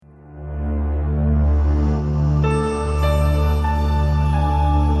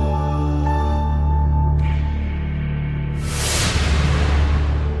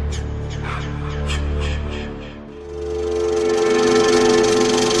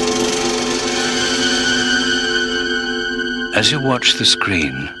As you watch the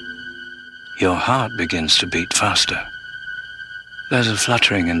screen, your heart begins to beat faster. There's a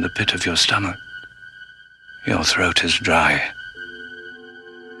fluttering in the pit of your stomach. Your throat is dry.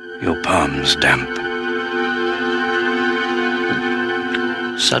 Your palms damp.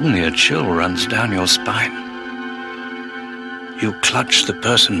 Suddenly a chill runs down your spine. You clutch the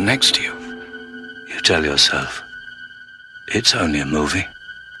person next to you. You tell yourself, it's only a movie.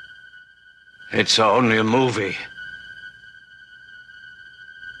 It's only a movie.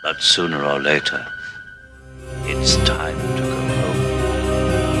 But sooner or later, it's time to go home.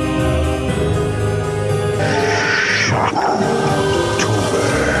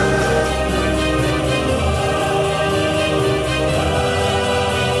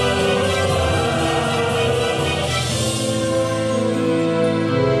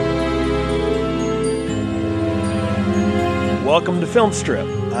 Welcome to Film Strip.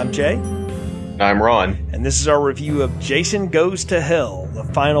 I'm Jay. I'm Ron. And this is our review of Jason Goes to Hell, The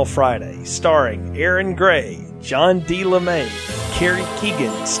Final Friday, starring Aaron Gray, John D. LeMay, Carrie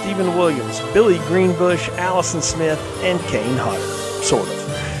Keegan, Stephen Williams, Billy Greenbush, Allison Smith, and Kane Hodder, sort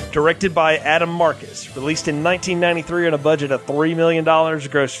of. Directed by Adam Marcus, released in 1993 on a budget of $3 million,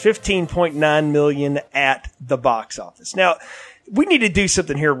 grossed $15.9 million at the box office. Now, we need to do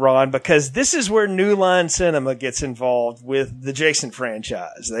something here, Ron, because this is where New Line Cinema gets involved with the Jason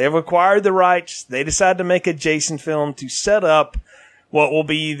franchise. They have acquired the rights. They decide to make a Jason film to set up what will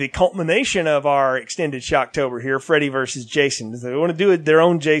be the culmination of our extended Shocktober here, Freddy vs. Jason. They want to do their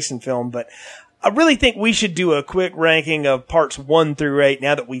own Jason film, but I really think we should do a quick ranking of parts 1 through 8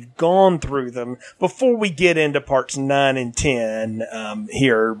 now that we've gone through them before we get into parts 9 and 10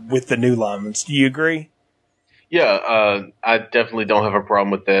 here with the New Line ones. Do you agree? Yeah, I definitely don't have a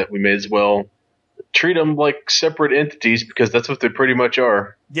problem with that. We may as well treat them like separate entities because that's what they pretty much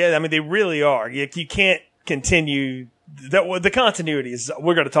are. Yeah, I mean, they really are. You can't continue. The continuity is,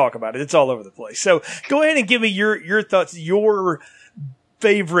 we're going to talk about it. It's all over the place. So go ahead and give me your thoughts, your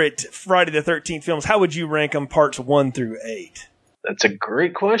favorite Friday the 13th films. How would you rank them parts 1 through 8? That's a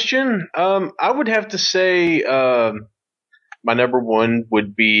great question. I would have to say my number 1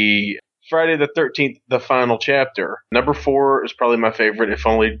 would be Friday the 13th, The Final Chapter. Number 4 is probably my favorite, if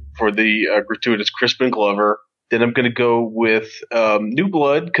only for the gratuitous Crispin Glover. Then I'm going to go with New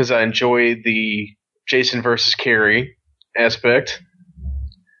Blood because I enjoy the Jason versus Carrie aspect.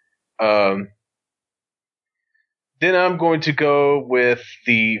 Then I'm going to go with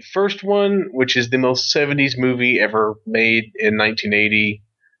the first one, which is the most 70s movie ever made in 1980.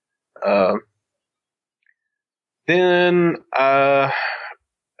 Then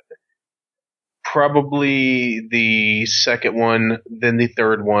probably the second one, then the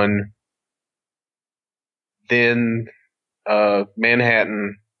third one, then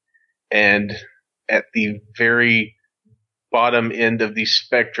Manhattan, and at the very bottom end of the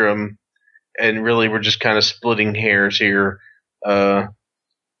spectrum, and really we're just kind of splitting hairs here,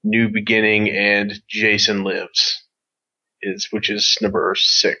 New Beginning and Jason Lives, which is number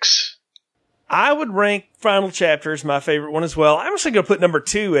 6. I would rank Final Chapter as my favorite one as well. I'm actually going to put number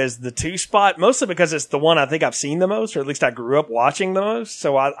 2 as the 2 spot, mostly because it's the one I think I've seen the most, or at least I grew up watching the most.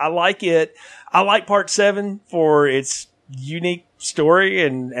 So I like it. I like part 7 for its unique story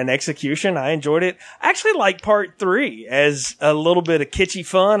and execution. I enjoyed it. I actually like part 3 as a little bit of kitschy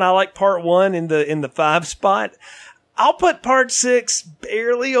fun. I like part 1 in the 5 spot. I'll put part 6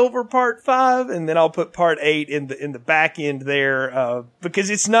 barely over part 5, and then I'll put part 8 in the back end there,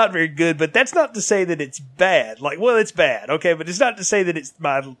 because it's not very good, but that's not to say that it's bad. Like, well, it's bad, okay, but it's not to say that it's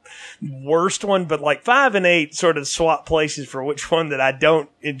my worst one, but like 5 and 8 sort of swap places for which one that I don't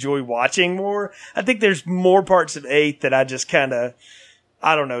enjoy watching more. I think there's more parts of 8 that I just kind of,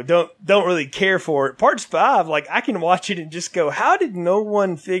 I don't know, don't really care for it. Parts 5, like, I can watch it and just go, how did no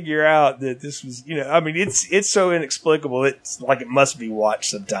one figure out that this was, I mean, it's so inexplicable. It's like it must be watched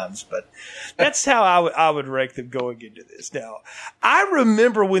sometimes, but that's how I would rank them going into this. Now, I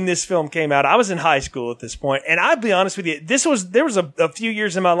remember when this film came out, I was in high school at this point, and I'll be honest with you, there was a few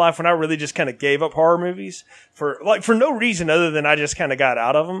years in my life when I really just kind of gave up horror movies for no reason other than I just kind of got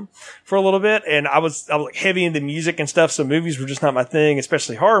out of them for a little bit, and I was like heavy into music and stuff, so movies were just not my thing,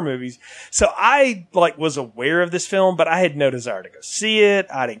 especially horror movies. So I was aware of this film, but I had no desire to go see it.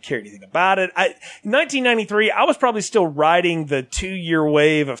 I didn't care anything about it. In 1993, I was probably still riding the 2-year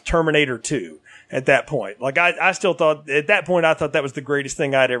wave of Terminator 2 at that point. Like, I still thought, at that point, I thought that was the greatest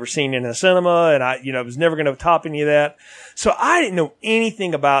thing I'd ever seen in a cinema, and I was never going to top any of that. So I didn't know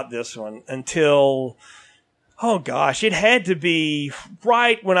anything about this one until, oh gosh, it had to be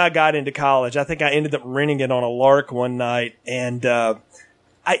right when I got into college. I think I ended up renting it on a lark one night, and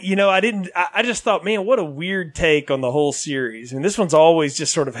I just thought, man, what a weird take on the whole series. And this one's always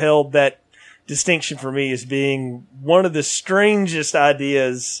just sort of held that distinction for me as being one of the strangest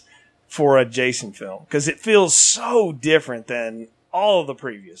ideas for a Jason film, because it feels so different than all of the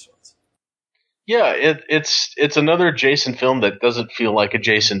previous ones. Yeah, it's another Jason film that doesn't feel like a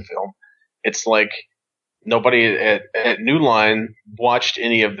Jason film. It's like nobody at New Line watched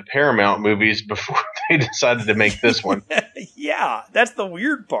any of the Paramount movies before they decided to make this one. Yeah, that's the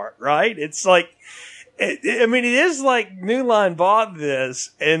weird part, right? It's like, it is like New Line bought this,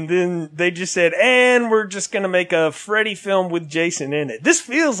 and then they just said, and we're just going to make a Freddy film with Jason in it. This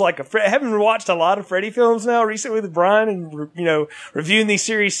feels like having watched a lot of Freddy films now recently with Brian and, reviewing these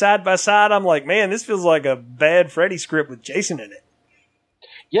series side by side, I'm like, man, this feels like a bad Freddy script with Jason in it.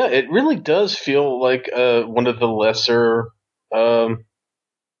 Yeah, it really does feel like one of the lesser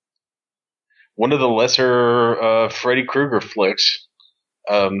Freddy Krueger flicks.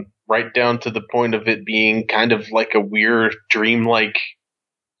 Right down to the point of it being kind of like a weird, dreamlike.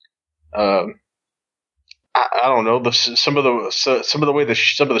 I don't know. Some of the way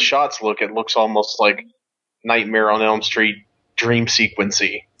some of the shots look, it looks almost like Nightmare on Elm Street dream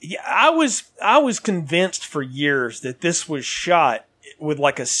sequency. Yeah, I was convinced for years that this was shot with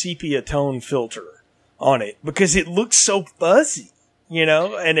like a sepia tone filter on it because it looks so fuzzy,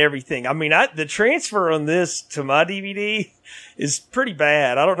 and everything. I mean, the transfer on this to my DVD is pretty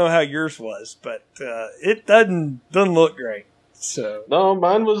bad. I don't know how yours was, but it doesn't look great. So no,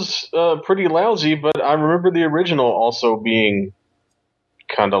 mine was pretty lousy, but I remember the original also being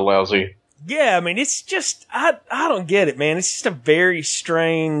kind of lousy. Yeah, I mean, it's just I don't get it, man. It's just a very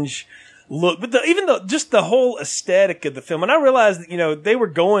strange look, but just the whole aesthetic of the film. And I realized that they were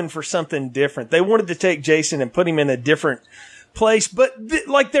going for something different. They wanted to take Jason and put him in a different place, but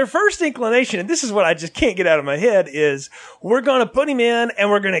like their first inclination, and this is what I just can't get out of my head, is we're going to put him in and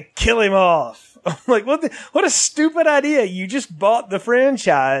we're going to kill him off. I'm like, what a stupid idea. You just bought the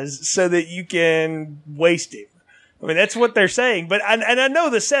franchise so that you can waste him. I mean, that's what they're saying, but I know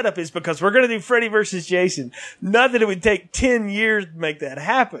the setup is because we're going to do Freddy versus Jason. Not that it would take 10 years to make that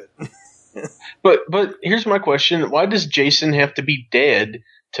happen. But here's my question. Why does Jason have to be dead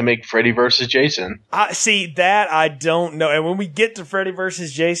to make Freddy versus Jason? I don't know. And when we get to Freddy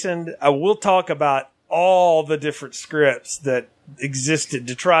versus Jason, I will talk about all the different scripts that existed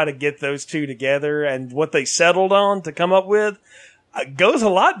to try to get those two together, and what they settled on to come up with goes a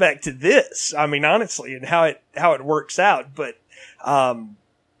lot back to this. I mean, honestly, and how it works out. But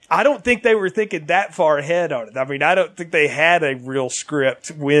I don't think they were thinking that far ahead on it. I mean, I don't think they had a real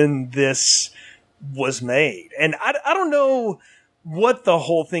script when this was made. And I don't know what the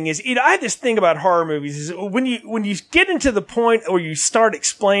whole thing is. I had this thing about horror movies is when you get into the point where you start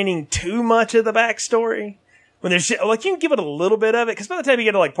explaining too much of the backstory, when there's like, you can give it a little bit of it, because by the time you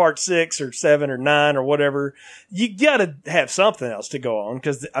get to like part 6 or 7 or 9 or whatever, you gotta have something else to go on.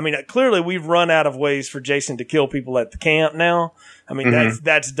 Because I mean, clearly we've run out of ways for Jason to kill people at the camp now. I mean,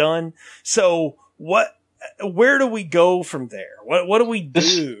 that's done. So where do we go from there? What do we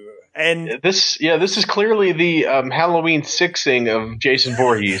do? And this is clearly the Halloween 6ing of Jason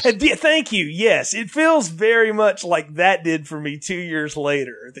Voorhees. Thank you. Yes, it feels very much like that did for me 2 years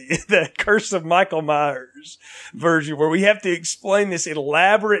later. The Curse of Michael Myers version, where we have to explain this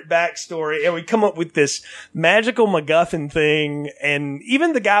elaborate backstory, and we come up with this magical MacGuffin thing, and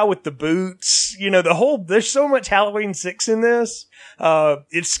even the guy with the boots. There's so much Halloween 6 in this.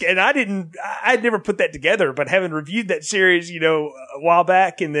 And I'd never put that together, but having reviewed that series, a while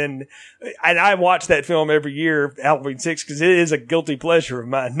back, and I watch that film every year, Halloween 6, because it is a guilty pleasure of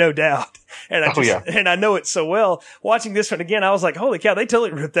mine, no doubt. And and I know it so well. Watching this one again, I was like, holy cow, they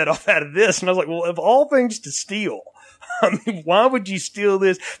totally ripped that off out of this. And I was like, well, of all things to steal, I mean, why would you steal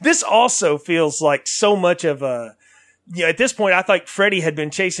this? This also feels like so much of a, at this point, I thought Freddy had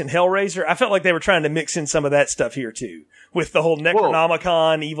been chasing Hellraiser. I felt like they were trying to mix in some of that stuff here too, with the whole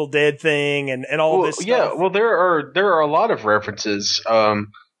Necronomicon, Evil Dead thing, and all this stuff. Yeah, well, there are a lot of references.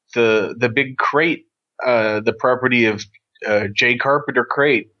 The big crate, the property of Jay Carpenter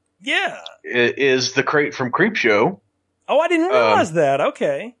crate. Yeah, is the crate from Creepshow. Oh, I didn't realize that.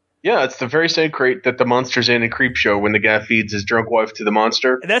 Okay. Yeah, it's the very same crate that the monster's in Creepshow when the guy feeds his drunk wife to the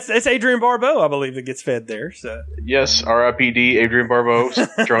monster. That's Adrienne Barbeau, I believe, that gets fed there. So yes, R.I.P.D. Adrienne Barbeau's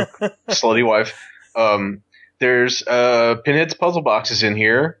drunk slutty wife. There's Pinhead's puzzle boxes in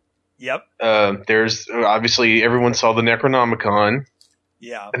here. Yep. There's obviously everyone saw the Necronomicon.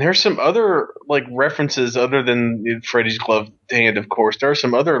 Yeah. And there's some other like references other than Freddy's gloved hand, of course. There are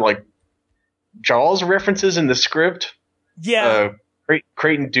some other like Jaws references in the script. Yeah.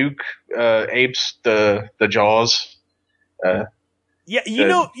 Creighton Duke apes the Jaws. Yeah, you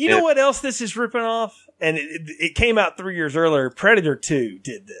know what else this is ripping off? And it came out 3 years earlier. Predator 2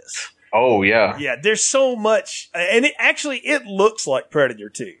 did this. Oh, yeah. Yeah, there's so much. And it looks like Predator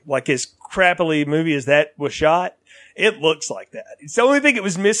 2. Like as crappily movie as that was shot, it looks like that. It's the only thing it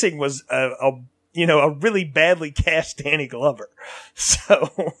was missing was a really badly cast Danny Glover.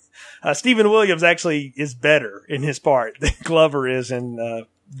 So Stephen Williams actually is better in his part than Glover is in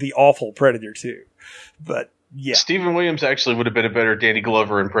the awful Predator 2. But yeah, Stephen Williams actually would have been a better Danny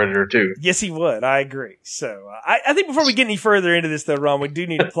Glover in Predator 2. Yes, he would. I agree. So I think before we get any further into this, though, Ron, we do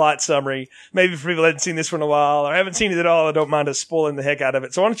need a plot summary. Maybe for people that haven't seen this one in a while or haven't seen it at all, I don't mind us spoiling the heck out of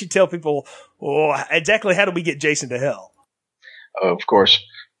it. So why don't you tell people exactly how do we get Jason to hell? Of course.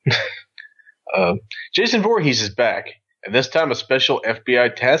 Jason Voorhees is back, and this time a special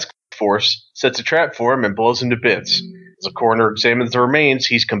FBI task force sets a trap for him and blows him to bits. As the coroner examines the remains,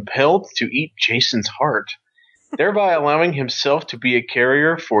 he's compelled to eat Jason's heart, thereby allowing himself to be a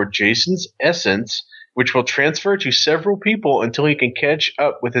carrier for Jason's essence, which will transfer to several people until he can catch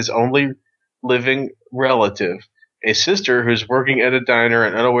up with his only living relative, a sister who's working at a diner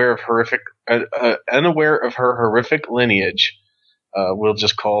and unaware of her horrific lineage. We'll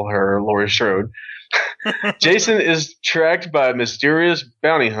just call her Laurie Strode. Jason is tracked by a mysterious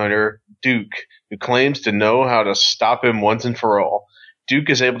bounty hunter, Duke, who claims to know how to stop him once and for all. Duke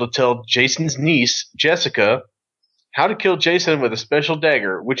is able to tell Jason's niece, Jessica, how to kill Jason with a special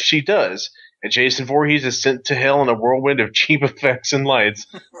dagger, which she does, and Jason Voorhees is sent to hell in a whirlwind of cheap effects and lights,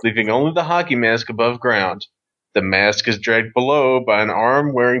 leaving only the hockey mask above ground. The mask is dragged below by an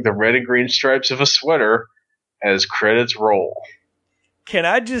arm wearing the red and green stripes of a sweater as credits roll. Can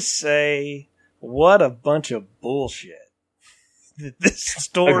I just say, what a bunch of bullshit that this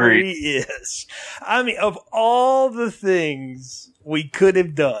story is. I mean, of all the things we could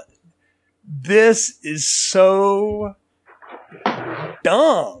have done, this is so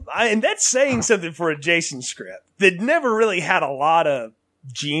dumb. And that's saying something for a Jason script that never really had a lot of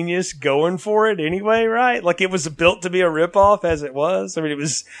genius going for it anyway, right? Like it was built to be a ripoff as it was. I mean, it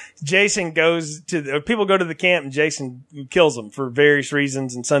was Jason people go to the camp and Jason kills them for various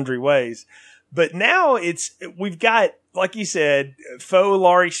reasons in sundry ways. But now we've got, like you said, faux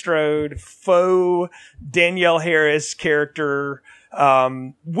Laurie Strode, faux Danielle Harris character,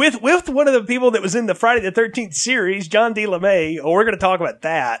 with one of the people that was in the Friday the 13th series, John D. LeMay. Oh, we're going to talk about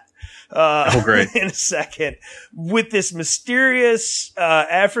that. Great. In a second, with this mysterious,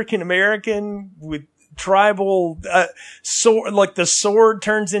 African American with tribal, sword, like the sword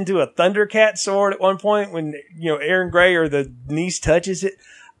turns into a Thundercat sword at one point when, Aaron Gray or the niece touches it.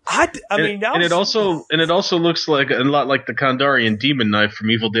 It also looks like a lot like the Kandarian demon knife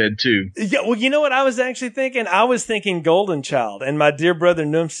from Evil Dead 2. Yeah, well, you know what I was actually thinking? I was thinking Golden Child and My Dear Brother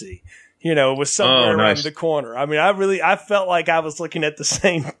Numsi, was somewhere around the corner. I mean, I felt like I was looking at the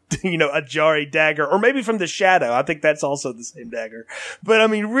same, Ajari dagger, or maybe from The Shadow. I think that's also the same dagger. But I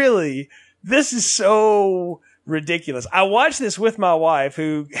mean, really, this is so ridiculous. I watched this with my wife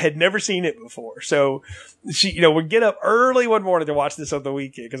who had never seen it before. So she, would get up early one morning to watch this on the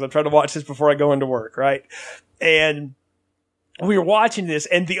weekend because I'm trying to watch this before I go into work. Right. And we were watching this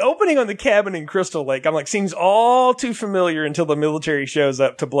and the opening on the cabin in Crystal Lake, I'm like, seems all too familiar until the military shows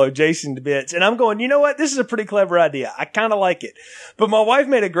up to blow Jason to bits. And I'm going, you know what? This is a pretty clever idea. I kind of like it. But my wife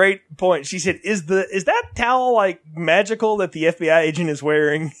made a great point. She said, is that towel like magical that the FBI agent is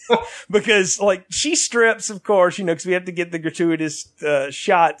wearing? Because like she strips, of course, because we have to get the gratuitous,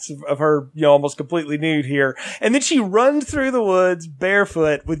 shots of her, almost completely nude here. And then she runs through the woods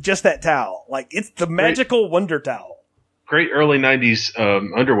barefoot with just that towel. Like it's the magical wonder towel. Great early 90s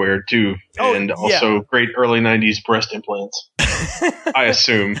underwear, too. And also great early 90s breast implants. I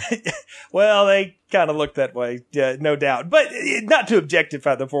assume. Well, they kind of look that way, yeah, no doubt. But not to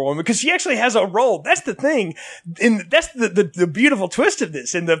objectify the poor woman, because she actually has a role. That's the thing. And that's the beautiful twist of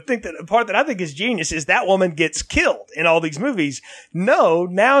this. And the part that I think is genius is that woman gets killed in all these movies. No,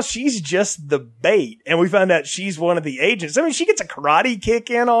 now she's just the bait. And we find out she's one of the agents. I mean, she gets a karate kick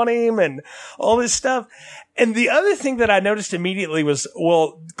in on him and all this stuff. And the other thing that I noticed immediately was,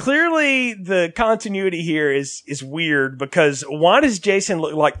 well, clearly the continuity here is weird because why does Jason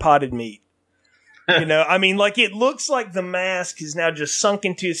look like potted meat? I mean, like it looks like the mask is now just sunk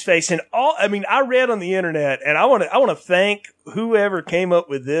into his face. And I read on the internet and I want to thank whoever came up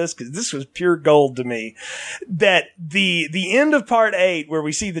with this because this was pure gold to me, that the end of part 8 where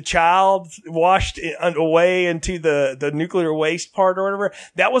we see the child washed away into the nuclear waste part or whatever,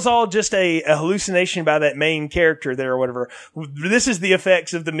 that was all just a hallucination by that main character there or whatever. This is the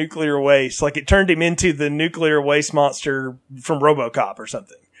effects of the nuclear waste. Like it turned him into the nuclear waste monster from RoboCop or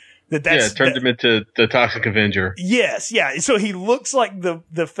something. It turned him into the Toxic Avenger. Yes, yeah. So he looks like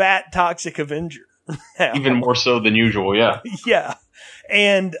the fat Toxic Avenger. Even more so than usual, yeah. Yeah.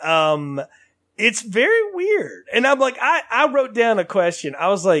 And it's very weird. And I'm like, I wrote down a question. I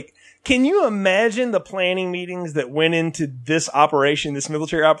was like, can you imagine the planning meetings that went into this operation, this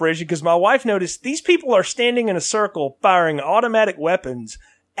military operation? Because my wife noticed these people are standing in a circle firing automatic weapons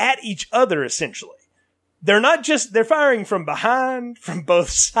at each other, essentially. They're firing from behind, from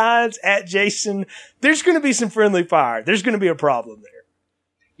both sides at Jason. There's going to be some friendly fire. There's going to be a problem there.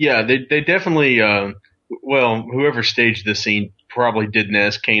 Yeah, they definitely, whoever staged the scene probably didn't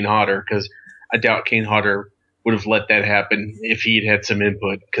ask Kane Hodder, because I doubt Kane Hodder would have let that happen if he'd had some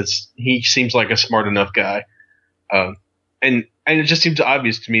input, because he seems like a smart enough guy. And it just seems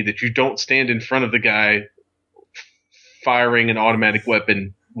obvious to me that you don't stand in front of the guy firing an automatic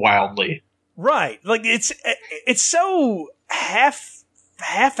weapon wildly. Right. Like it's so half-assed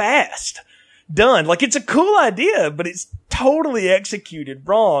done. Like it's a cool idea, but it's totally executed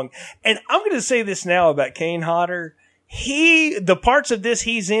wrong. And I'm going to say this now about Kane Hodder. The parts of this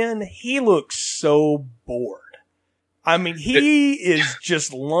he's in, he looks so bored. I mean, he is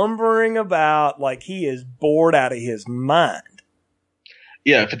just lumbering about like he is bored out of his mind.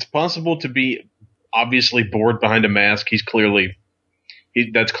 Yeah, if it's possible to be obviously bored behind a mask,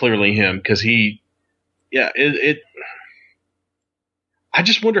 that's clearly him, because I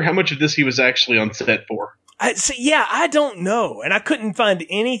just wonder how much of this he was actually on set for. I don't know. And I couldn't find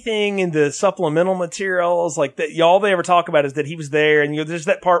anything in the supplemental materials like that. All they ever talk about is that he was there. And, there's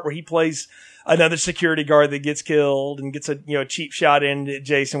that part where he plays another security guard that gets killed and gets a cheap shot in at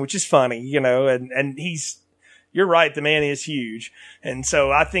Jason, which is funny, and you're right. The man is huge. And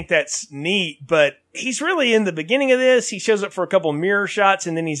so I think that's neat, but he's really in the beginning of this. He shows up for a couple mirror shots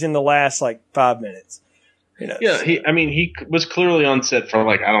and then he's in the last 5 minutes. Yeah. He was clearly on set for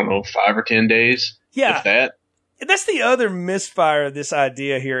 5 or 10 days. Yeah. If that. That's the other misfire of this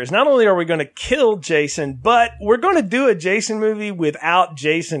idea here is not only are we going to kill Jason, but we're going to do a Jason movie without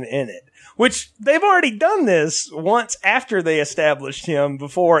Jason in it, which they've already done this once after they established him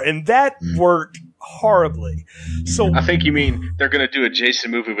before. And that worked horribly. So I think you mean they're going to do a Jason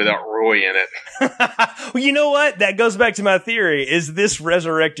movie without Roy in it. Well, you know what? That goes back to my theory. Is this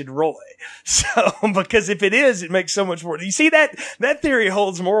resurrected Roy? So, because if it is, it makes so much more. You see that theory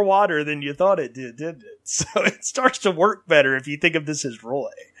holds more water than you thought it did, didn't it? So it starts to work better if you think of this as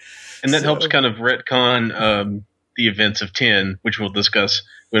Roy. And that helps kind of retcon the events of 10, which we'll discuss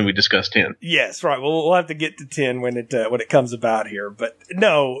when we discuss 10. Yes, right. Well, we'll have to get to 10 when it comes about here. But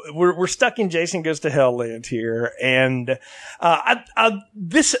no, we're stuck in Jason Goes to Hell land here. And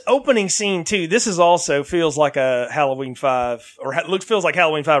this opening scene, too, this is also feels like a Halloween 5, or feels like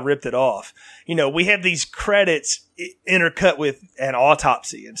Halloween 5 ripped it off. We have these credits intercut with an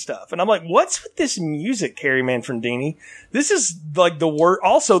autopsy and stuff. And I'm like, what's with this music, Harry Manfredini? This is like the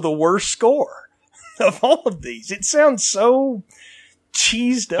worst score of all of these. It sounds so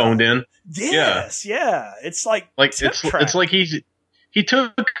cheesed up. Phoned in. Yes, yeah. It's like it's like he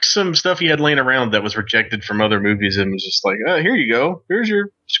took some stuff he had laying around that was rejected from other movies and was just like, oh, here you go. Here's your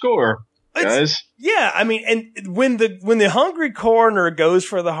score, guys. Yeah, I mean, and when the hungry coroner goes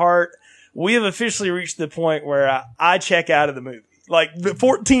for the heart, we have officially reached the point where I check out of the movie. Like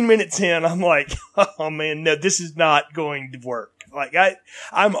 14 minutes in, I'm like, oh man, no, this is not going to work. Like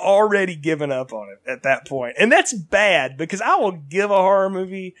I'm already giving up on it at that point. And that's bad because I will give a horror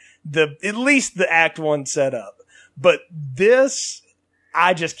movie at least the act 1 setup. But this,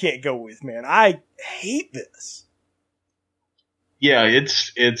 I just can't go with, man. I hate this. Yeah,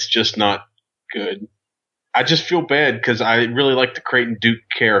 it's just not good. I just feel bad because I really like the Creighton Duke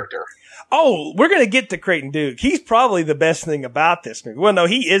character. Oh, we're going to get to Creighton Duke. He's probably the best thing about this movie. Well, no,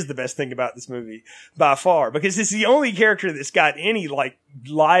 he is the best thing about this movie by far because it's the only character that's got any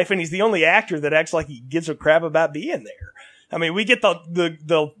life, and he's the only actor that acts like he gives a crap about being there. I mean, we get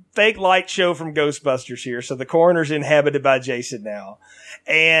the fake light show from Ghostbusters here, so the coroner's inhabited by Jason now.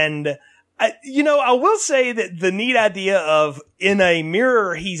 And I will say that the neat idea of in a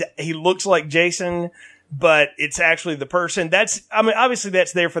mirror he looks like Jason, but it's actually the person. Obviously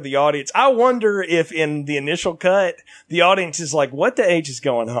that's there for the audience. I wonder if in the initial cut, the audience is like, what the H is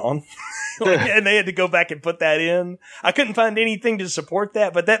going on? And they had to go back and put that in. I couldn't find anything to support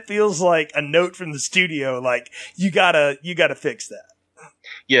that, but that feels like a note from the studio. Like, you gotta fix that.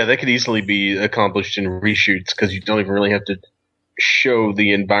 Yeah, that could easily be accomplished in reshoots because you don't even really have to show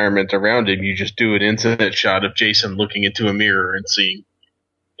the environment around him. You just do an incident shot of Jason looking into a mirror and seeing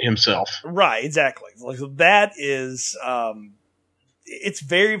himself. Right, exactly. Like, that is, it's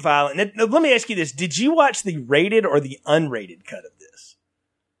very violent. And let me ask you this. Did you watch the rated or the unrated cut of this?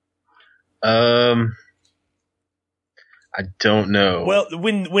 I don't know. Well,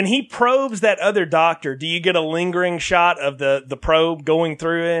 when he probes that other doctor, do you get a lingering shot of the probe going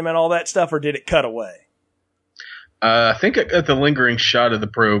through him and all that stuff, or did it cut away? I think I got the lingering shot of the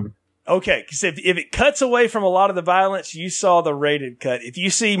probe. Okay, because if it cuts away from a lot of the violence, you saw the rated cut. If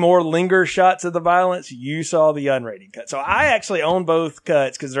you see more linger shots of the violence, you saw the unrated cut. So I actually own both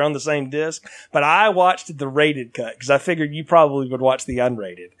cuts because they're on the same disc, but I watched the rated cut because I figured you probably would watch the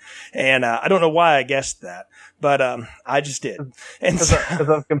unrated. And I don't know why I guessed that, but I just did. And because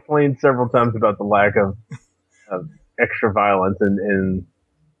I've complained several times about the lack of extra violence in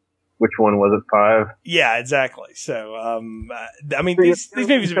which one was it? 5? Yeah, exactly. So, I mean, these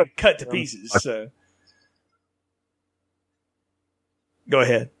movies have been cut to pieces. So, go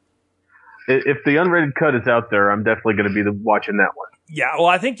ahead. If the unrated cut is out there, I'm definitely going to be watching that one. Yeah, well,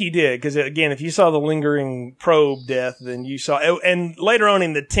 I think you did because again, if you saw the lingering probe death, then you saw. And later on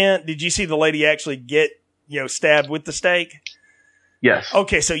in the tent, did you see the lady actually get stabbed with the stake? Yes.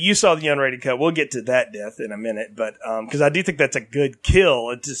 Okay, so you saw the unrated cut. We'll get to that death in a minute, but because I do think that's a good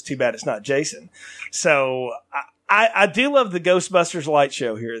kill. It's just too bad it's not Jason. So I do love the Ghostbusters light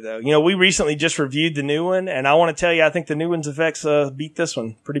show here, though. We recently just reviewed the new one, and I want to tell you, I think the new one's effects beat this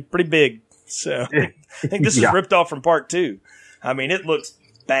one pretty big. So I think this is ripped off from part 2. I mean, it looks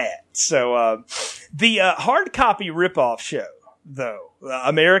bad. So the hard copy ripoff show, though,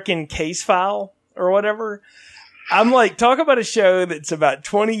 American Case File or whatever. I'm like, talk about a show that's about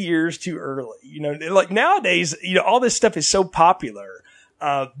 20 years too early. Like nowadays, all this stuff is so popular.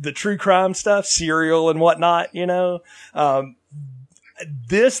 The true crime stuff, Serial and whatnot,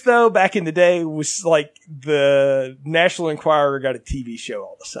 this though, back in the day was like the National Enquirer got a TV show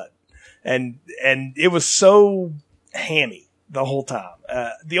all of a sudden. And it was so hammy the whole time.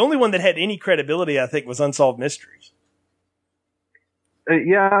 The only one that had any credibility, I think, was Unsolved Mysteries.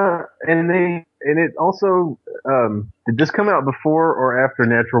 Yeah, and it also did this come out before or after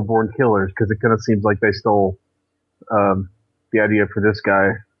Natural Born Killers? Because it kind of seems like they stole the idea for this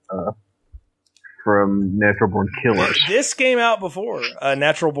guy from Natural Born Killers. This came out before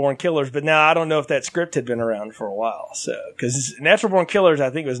Natural Born Killers, but now I don't know if that script had been around for a while. So because Natural Born Killers,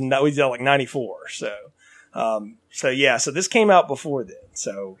 I think was like 94. So yeah, so this came out before then.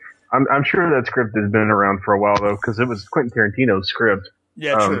 So. I'm sure that script has been around for a while though, because it was Quentin Tarantino's script.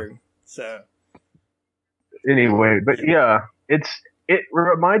 Yeah, true. So anyway, but yeah, it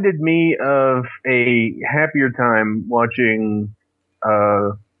reminded me of a happier time watching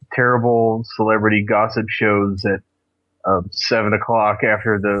terrible celebrity gossip shows at 7 o'clock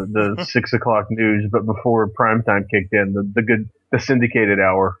after the 6 o'clock news, but before primetime kicked in, the syndicated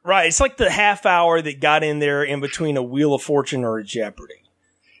hour. Right, it's like the half hour that got in there in between a Wheel of Fortune or a Jeopardy.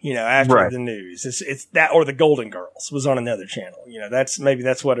 After the news, it's that, or the Golden Girls was on another channel.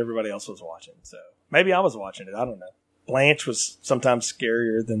 That's what everybody else was watching. So maybe I was watching it. I don't know. Blanche was sometimes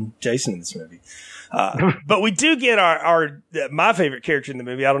scarier than Jason in this movie. But we do get my favorite character in the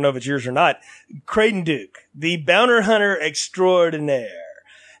movie. I don't know if it's yours or not. Creighton Duke, the bounty hunter extraordinaire.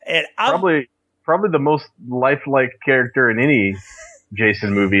 And probably the most lifelike character in any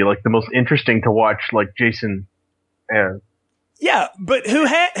Jason movie. Like the most interesting to watch, like Jason. Yeah, but who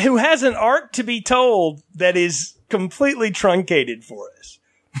has an arc to be told that is completely truncated for us.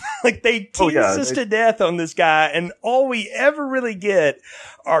 Like they tease us to death on this guy, and all we ever really get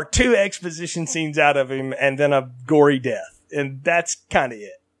are 2 exposition scenes out of him and then a gory death. And that's kind of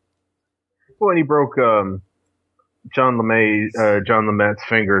it. Well, and he broke John LeMatt's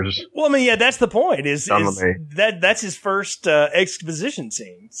fingers. Well, I mean, yeah, that's the point. That's his first exposition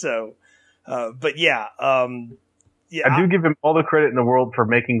scene. So, but yeah. Yeah, I do give him all the credit in the world for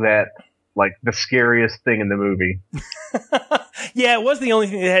making that like the scariest thing in the movie. Yeah, it was the only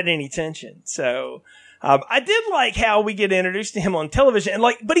thing that had any tension. So I did like how we get introduced to him on television,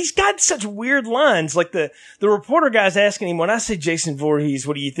 and but he's got such weird lines. Like the reporter guy's asking him, when I say Jason Voorhees,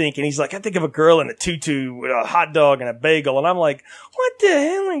 what do you think? And he's like, I think of a girl in a tutu with a hot dog and a bagel. And I'm like, what the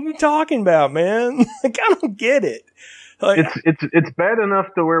hell are you talking about, man? Like, I don't get it. Like, it's bad enough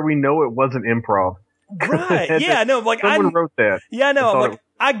to where we know it wasn't improv. Right. Yeah, no, like someone wrote that. Yeah, no,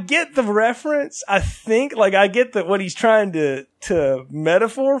 I get the reference. I think I get what he's trying to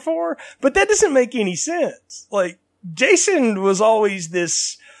metaphor for, but that doesn't make any sense. Like Jason was always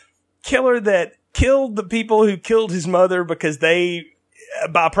this killer that killed the people who killed his mother because they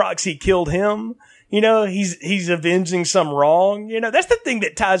by proxy killed him. He's avenging some wrong. That's the thing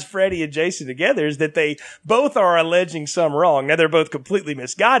that ties Freddy and Jason together, is that they both are alleging some wrong. Now, they're both completely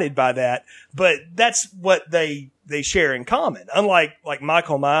misguided by that, but that's what they share in common. Unlike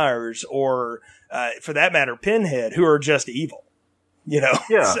Michael Myers or, for that matter, Pinhead, who are just evil. Yeah,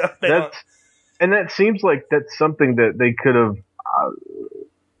 So and that seems like that's something that they could have.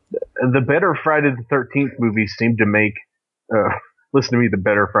 The better Friday the 13th movies seem to make. Listen to me, the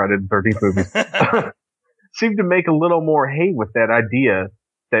better Friday the 13th movies seem to make a little more hay with that idea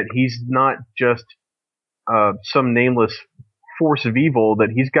that he's not just some nameless force of evil, that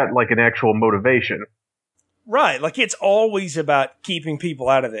he's got like an actual motivation. Right, like it's always about keeping people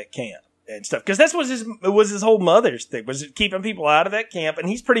out of that camp and stuff, because that's what his whole mother's thing, was keeping people out of that camp, and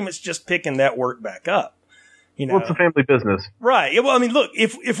he's pretty much just picking that work back up. Well, it's a family business. Right. Well, I mean, look,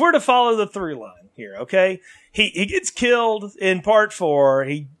 if we're to follow the through line here, okay, he gets killed in part 4.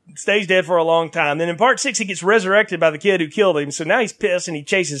 He stays dead for a long time. Then in part 6, he gets resurrected by the kid who killed him. So now he's pissed and he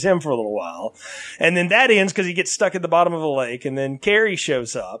chases him for a little while. And then that ends because he gets stuck at the bottom of a lake. And then Carrie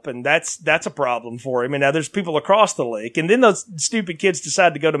shows up, and that's a problem for him. And now there's people across the lake. And then those stupid kids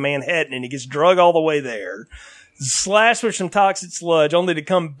decide to go to Manhattan, and he gets drug all the way there, slashed with some toxic sludge, only to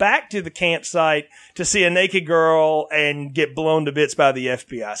come back to the campsite to see a naked girl and get blown to bits by the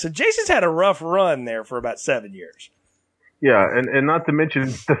FBI. So Jason's had a rough run there for about 7 years. Yeah, and not to mention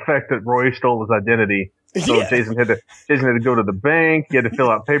the fact that Roy stole his identity. So yeah. Jason had to go to the bank. He had to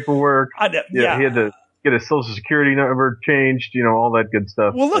fill out paperwork. Yeah. He had to get his social security number changed. All that good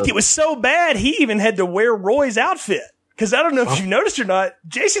stuff. Well, look, it was so bad he even had to wear Roy's outfit. Because I don't know if you noticed or not,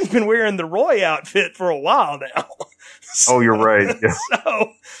 Jason's been wearing the Roy outfit for a while now. So, you're right. Yeah.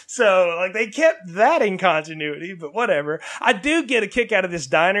 So like they kept that in continuity, but whatever. I do get a kick out of this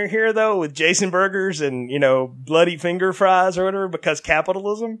diner here though, with Jason burgers and, bloody finger fries or whatever, because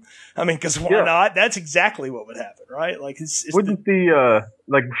capitalism. I mean, because why not? That's exactly what would happen, right? Like, shouldn't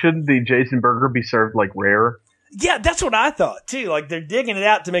the Jason burger be served like rare? Yeah, that's what I thought too. Like they're digging it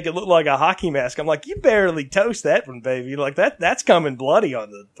out to make it look like a hockey mask. I'm like, you barely toast that one, baby. Like that's coming bloody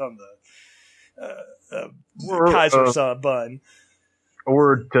on the Kaiser bun.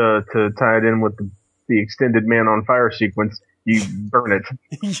 Or to tie it in with the extended Man on Fire sequence, you burn it.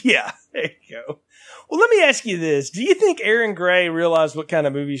 Yeah, there you go. Well, let me ask you this. Do you think Erin Gray realized what kind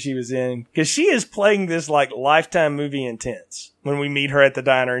of movie she was in? Because she is playing this like Lifetime movie intense when we meet her at the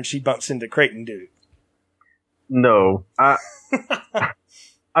diner and she bumps into Creighton Duke. No. I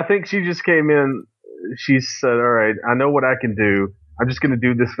think she just came in. She said, all right, I know what I can do. I'm just going to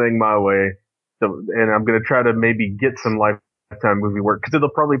do this thing my way. And I'm going to try to maybe get some Lifetime movie work, because it'll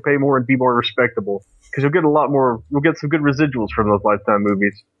probably pay more and be more respectable. Because you'll get some good residuals from those Lifetime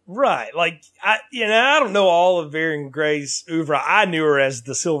movies. Right. Like, I don't know all of Erin Gray's oeuvre. I knew her as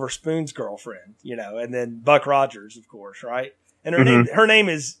the Silver Spoon's girlfriend, and then Buck Rogers, of course, right? And her name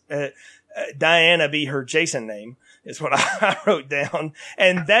is Diana be her Jason name, is what I wrote down.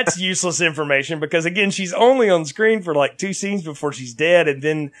 And that's useless information because, again, she's only on screen for like 2 scenes before she's dead. And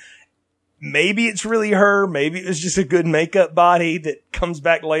then maybe it's really her. Maybe it was just a good makeup body that comes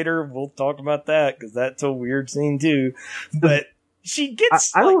back later. We'll talk about that because that's a weird scene too. But she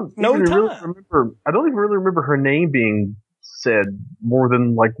gets I don't no even time. Really remember, I don't even really remember her name being said more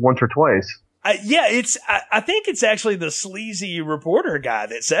than like once or twice. I think it's actually the sleazy reporter guy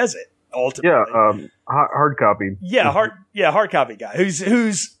that says it. Ultimately. Yeah, hard copy. Hard copy guy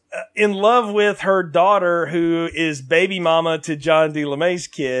who's in love with her daughter, who is baby mama to John D. LeMay's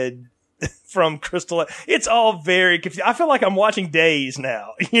kid from Crystal. It's all very confusing. I feel like I'm watching Days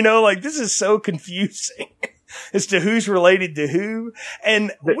now. Like this is so confusing as to who's related to who.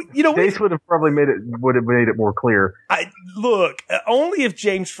 And Days would have probably made it more clear. Only if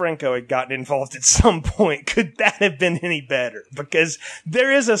James Franco had gotten involved at some point could that have been any better, because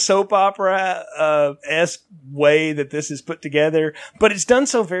there is a soap opera esque way that this is put together, but it's done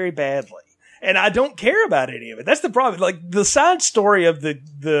so very badly. And I don't care about any of it. That's the problem. Like, the side story of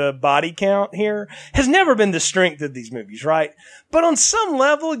the body count here has never been the strength of these movies, right? But on some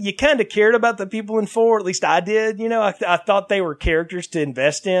level, you kind of cared about the people in 4. At least I did. I thought they were characters to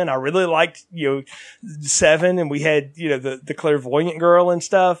invest in. I really liked, 7, and we had, the clairvoyant girl and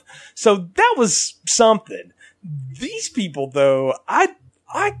stuff. So that was something. These people, though, I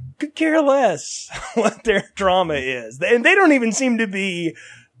could care less what their drama is. And they don't even seem to be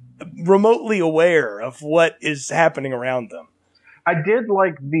remotely aware of what is happening around them. I did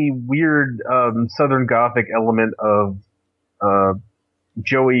like the weird Southern Gothic element of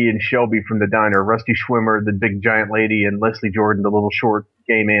Joey and Shelby from the diner, Rusty Schwimmer, the big giant lady, and Leslie Jordan, the little short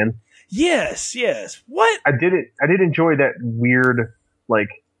gay man. Yes. What? I did enjoy that weird, like,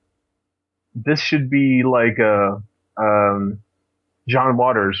 this should be like a John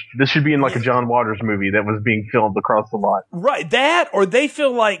Waters. This should be in like a John Waters movie that was being filmed across the lot. Right. That, or they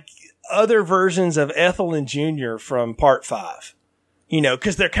feel like other versions of Ethel and Junior from Part 5.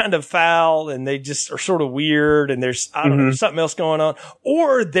 because they're kind of foul and they just are sort of weird and there's, I don't know, something else going on.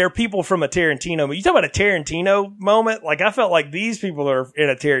 Or they're people from a Tarantino movie. You talk about a Tarantino moment? Like, I felt like these people are in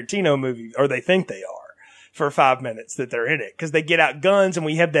a Tarantino movie, or they think they are, for 5 minutes that they're in it. Because they get out guns and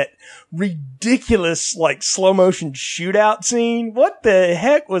we have that ridiculous, like, slow motion shootout scene. What the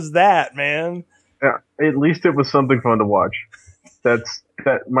heck was that, man? Yeah, at least it was something fun to watch. That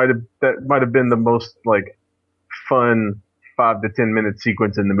might have been the most, like, fun 5 to 10 minute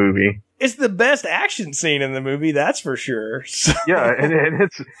sequence in the movie. It's the best action scene in the movie, that's for sure. So. Yeah, and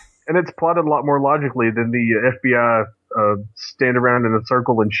it's plotted a lot more logically than the FBI stand around in a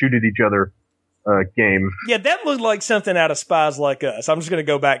circle and shoot at each other game. Yeah, that looked like something out of Spies Like Us. I'm just going to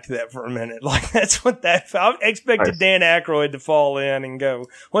go back to that for a minute. Like, that's what that felt. I expected Dan Aykroyd to fall in and go,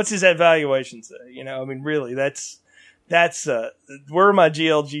 what's his evaluation say? I mean, really, that's where are my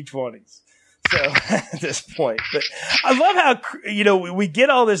GLG 20s? So at this point, but I love how, we get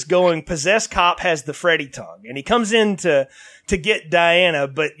all this going. Possessed cop has the Freddy tongue and he comes in to get Diana,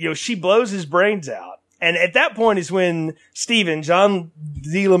 but she blows his brains out. And at that point is when John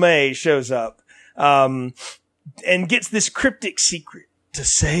D. LeMay shows up, and gets this cryptic secret to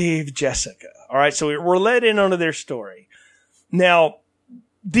save Jessica. All right. So we're led in onto their story. Now,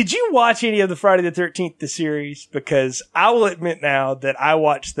 did you watch any of the Friday the 13th, the series? Because I will admit now that I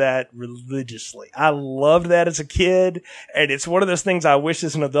watched that religiously. I loved that as a kid. And it's one of those things I wish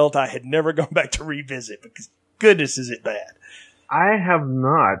as an adult I had never gone back to revisit, because goodness, is it bad. I have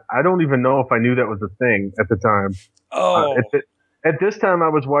not. I don't even know if I knew that was a thing at the time. Oh. At this time, I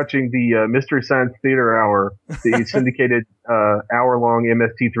was watching the Mystery Science Theater Hour, the syndicated hour-long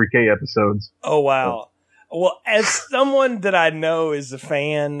MST3K episodes. Oh, wow. Well, as someone that I know is a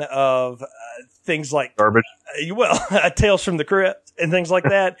fan of things like garbage, Tales from the Crypt and things like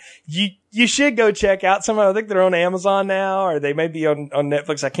that, you should go check out some of them. I think they're on Amazon now, or they may be on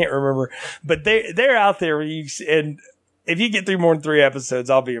Netflix. I can't remember, but they're out there. And if you get through more than 3 episodes,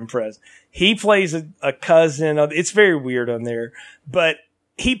 I'll be impressed. He plays a cousin. It's very weird on there, but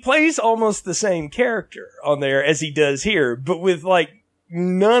he plays almost the same character on there as he does here, but with like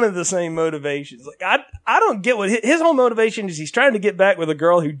none of the same motivations. Like, I don't get what his whole motivation is. He's trying to get back with a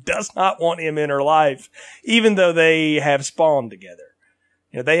girl who does not want him in her life, even though they have spawned together.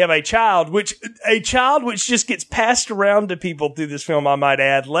 They have a child which just gets passed around to people through this film, I might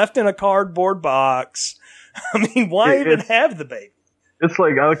add, left in a cardboard box. I mean, why even have the baby? It's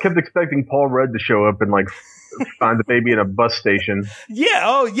like, I kept expecting Paul Rudd to show up and like find the baby in a bus station. Yeah.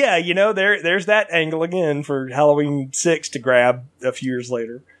 Oh, yeah. There's that angle again for Halloween 6 to grab a few years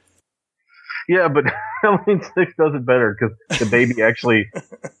later. Yeah, but Halloween 6 does it better because the baby actually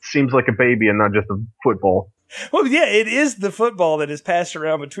seems like a baby and not just a football. Well, yeah, it is the football that is passed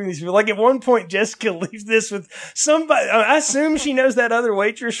around between these people. Like, at one point, Jessica leaves this with somebody. I assume she knows that other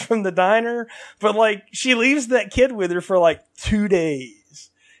waitress from the diner, but like, she leaves that kid with her for like 2 days.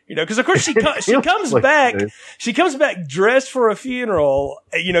 Because of course she comes back. She comes back dressed for a funeral.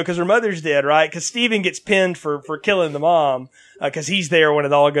 Because her mother's dead, right? Because Steven gets pinned for killing the mom. Because he's there when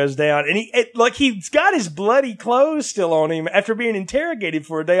it all goes down, and he's got his bloody clothes still on him after being interrogated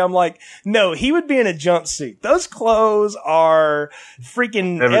for a day. I'm like, no, he would be in a jumpsuit. Those clothes are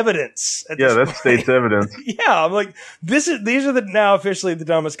freaking evidence. That's state's evidence. Yeah, I'm like, these are now officially the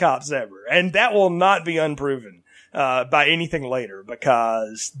dumbest cops ever, and that will not be unproven by anything later,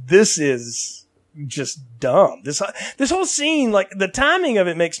 because this is just dumb. This whole scene, like, the timing of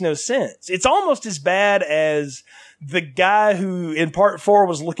it makes no sense. It's almost as bad as the guy who in part 4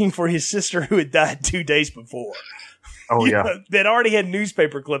 was looking for his sister who had died 2 days before. Oh, yeah. That already had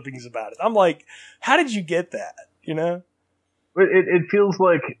newspaper clippings about it. I'm like, how did you get that? It feels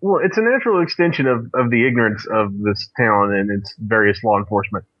like, well, it's a natural extension of the ignorance of this town and its various law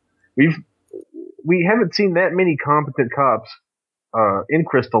enforcement. We haven't seen that many competent cops in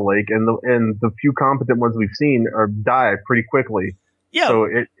Crystal Lake, and the few competent ones we've seen die pretty quickly. Yeah. So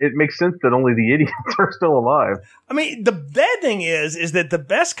it makes sense that only the idiots are still alive. I mean, the bad thing is that the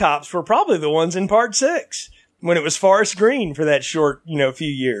best cops were probably the ones in part 6 when it was Forest Green for that short,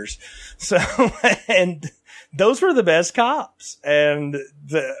 few years. So, and those were the best cops. And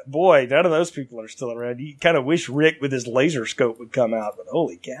none of those people are still around. You kind of wish Rick with his laser scope would come out, but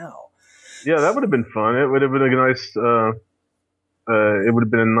holy cow. Yeah, that would have been fun. It would have been a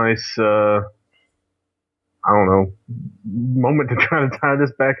nice, I don't know, moment to try to tie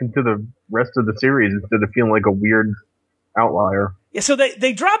this back into the rest of the series instead of feeling like a weird outlier. Yeah, so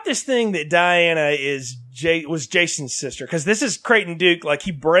they dropped this thing that Diana was Jason's sister, because this is Creighton Duke. Like,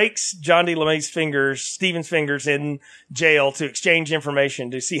 he breaks John D. LeMay's Steven's fingers in jail to exchange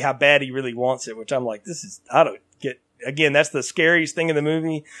information to see how bad he really wants it, which I'm like, I don't get again, that's the scariest thing in the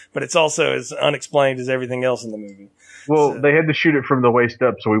movie, but it's also as unexplained as everything else in the movie. Well, they had to shoot it from the waist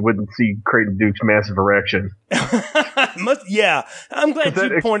up so we wouldn't see Creighton Duke's massive erection. Yeah, I'm glad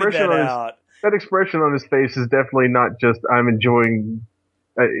you pointed that out. That expression on his face is definitely not just I'm enjoying.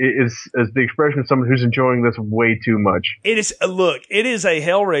 Is the expression of someone who's enjoying this way too much. It is. Look, it is a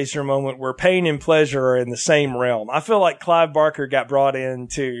Hellraiser moment where pain and pleasure are in the same realm. I feel like Clive Barker got brought in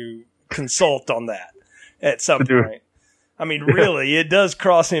to consult on that at some point. I mean, really, it does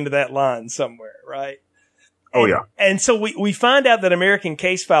cross into that line somewhere, right? Oh, yeah. And so we find out that American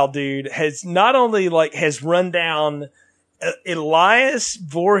Case File dude has not only has run down Elias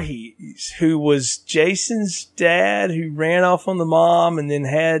Voorhees, who was Jason's dad, who ran off on the mom and then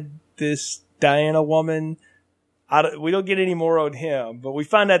had this Diana woman. We don't get any more on him, but we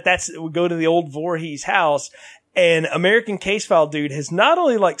find out we go to the old Voorhees house, and American Case File dude has not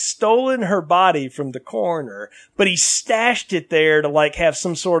only stolen her body from the coroner, but he stashed it there to have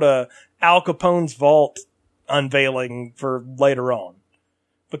some sort of Al Capone's vault unveiling for later on,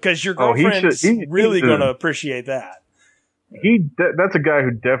 because your girlfriend's really going to appreciate that. That's a guy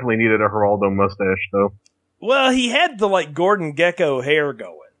who definitely needed a Geraldo mustache, though. Well, he had the Gordon Gekko hair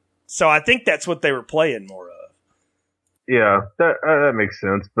going, so I think that's what they were playing more of. Yeah, that makes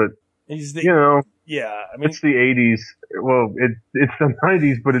sense, but yeah, I mean, it's the 80s. Well, it's the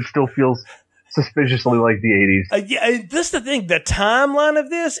 90s, but it still feels suspiciously like the 80s. Yeah, this is the thing. The timeline of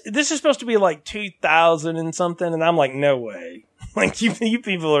this is supposed to be 2000 and something, and I'm like, no way. You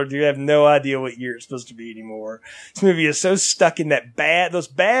people do have no idea what year it's supposed to be anymore. This movie is so stuck in those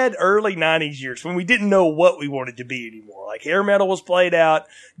bad early 90s years when we didn't know what we wanted to be anymore. Hair metal was played out,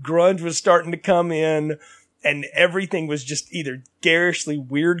 grunge was starting to come in, and everything was just either garishly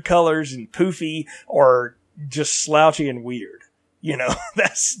weird colors and poofy or just slouchy and weird.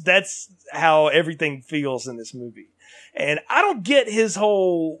 That's how everything feels in this movie. And I don't get his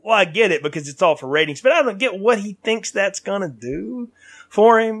I get it because it's all for ratings, but I don't get what he thinks that's gonna do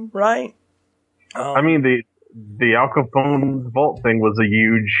for him, right? I mean, the Al Capone vault thing was a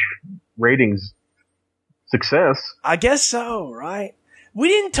huge ratings success. I guess so, right? We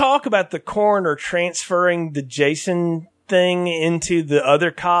didn't talk about the coroner transferring the Jason thing into the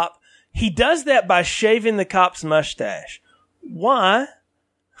other cop. He does that by shaving the cop's mustache. Why?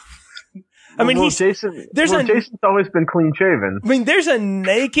 I mean, Jason's always been clean shaven. I mean, there's a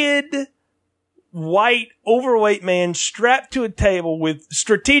naked, white, overweight man strapped to a table with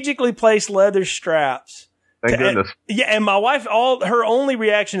strategically placed leather straps. Thank goodness. Yeah, and my wife, her only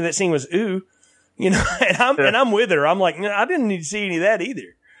reaction to that scene was, ooh, and I'm with her. I'm like, no, I didn't need to see any of that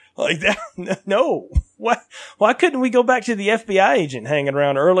either. That, no. Why couldn't we go back to the FBI agent hanging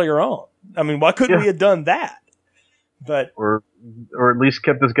around earlier on? I mean, why couldn't we have done that? But or at least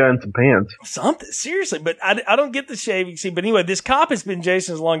kept this guy in some pants. Something, seriously. But I don't get the shaving scene. But anyway, this cop has been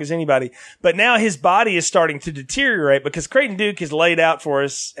Jason as long as anybody. But now his body is starting to deteriorate because Creighton Duke has laid out for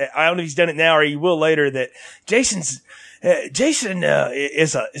us. I don't know if he's done it now or he will later. That Jason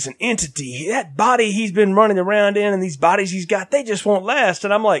is an entity. That body he's been running around in and these bodies he's got, they just won't last.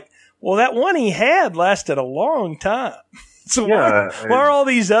 And I'm like, well, that one he had lasted a long time. So why are all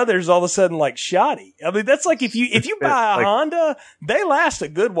these others all of a sudden shoddy? I mean, that's like if you buy a Honda, they last a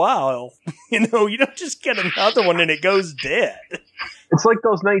good while. You don't just get another one and it goes dead. It's like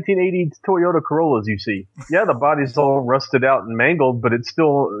those 1980s Toyota Corollas you see. Yeah, the body's all rusted out and mangled, but it's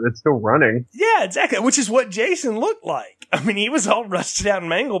still running. Yeah, exactly. Which is what Jason looked like. I mean, he was all rusted out and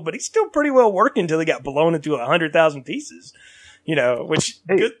mangled, but he's still pretty well working until he got blown into 100,000 pieces. Which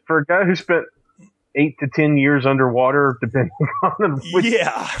for a guy who spent 8 to 10 years underwater, depending on which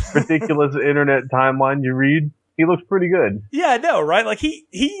ridiculous internet timeline you read, he looks pretty good. Yeah, I know, right?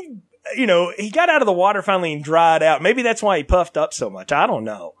 He got out of the water finally and dried out. Maybe that's why he puffed up so much. I don't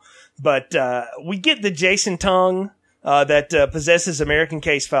know. But we get the Jason tongue that possesses American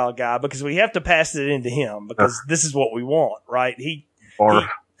Case File guy because we have to pass it into him because this is what we want, right?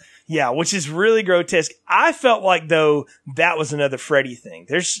 Yeah, which is really grotesque. I felt like, though, that was another Freddy thing.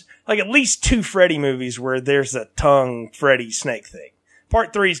 There's at least 2 Freddy movies where there's a tongue Freddy snake thing.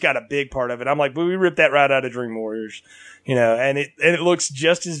 Part 3's got a big part of it. I'm like, but we ripped that right out of Dream Warriors, and it looks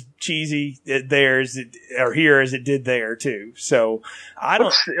just as cheesy there as here as it did there too. So I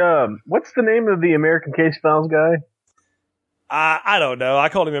don't. What's the name of the American Case Files guy? I don't know. I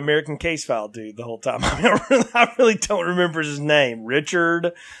called him American Case File dude the whole time. I really don't remember his name.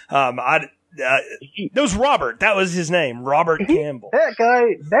 Richard. It was Robert. That was his name. Robert Campbell. That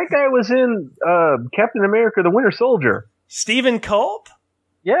guy was in Captain America: The Winter Soldier. Stephen Culp?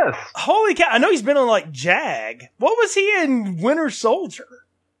 Yes. Holy cow. I know he's been on Jag. What was he in Winter Soldier?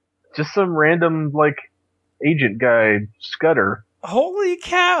 Just some random agent guy, Scudder. Holy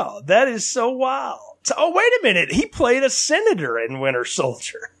cow, that is so wild. So, oh, wait a minute. He played a senator in Winter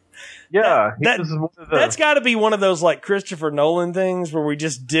Soldier. Yeah, that's got to be one of those like Christopher Nolan things where we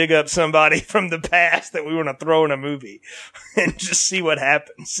just dig up somebody from the past that we want to throw in a movie and just see what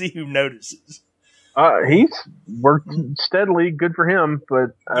happens, see who notices. He's worked steadily, good for him,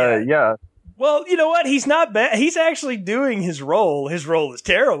 but yeah. Well, you know what? He's not bad. He's actually doing his role. His role is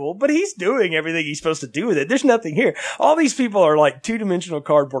terrible, but he's doing everything he's supposed to do with it. There's nothing here. All these people are like two-dimensional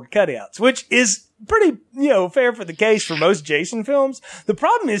cardboard cutouts, which is pretty, fair for the case for most Jason films. The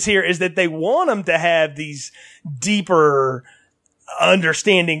problem is here is that they want them to have these deeper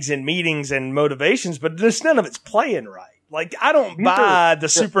understandings and meetings and motivations, but there's none of it's playing right. Like, I don't buy the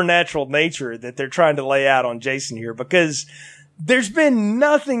supernatural nature that they're trying to lay out on Jason here because there's been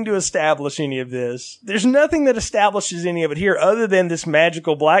nothing to establish any of this. There's nothing that establishes any of it here other than this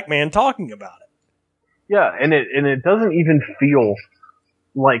magical black man talking about it. Yeah, and it doesn't even feel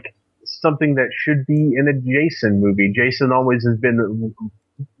like something that should be in a Jason movie. Jason always has been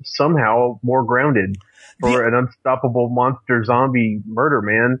somehow more grounded for an unstoppable monster zombie murder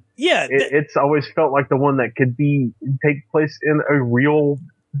man. Yeah. It's always felt like the one that could take place in a real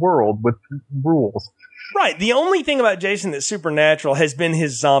world with rules. Right. The only thing about Jason that's supernatural has been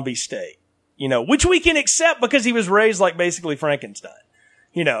his zombie state, which we can accept because he was raised like basically Frankenstein.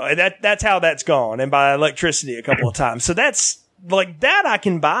 That's how that's gone, and by electricity a couple of times. So that's like that I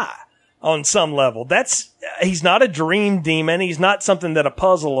can buy on some level. He's not a dream demon. He's not something that a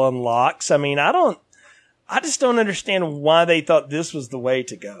puzzle unlocks. I mean, I just don't understand why they thought this was the way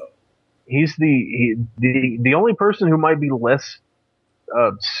to go. He's the only person who might be less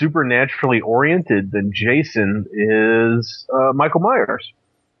supernaturally oriented than Jason is Michael Myers.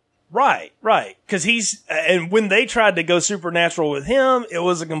 Right. Because and when they tried to go supernatural with him, it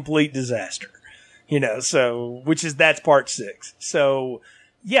was a complete disaster. That's part 6. So,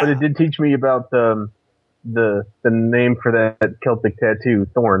 yeah. But it did teach me about the name for that Celtic tattoo,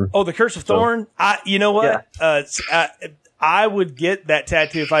 Thorn. Oh, the Curse of Thorn? You know what? Yeah. I would get that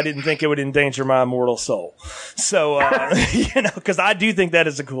tattoo if I didn't think it would endanger my immortal soul. So, because I do think that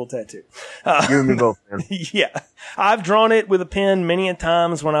is a cool tattoo. You and me both, man. Yeah. I've drawn it with a pen many a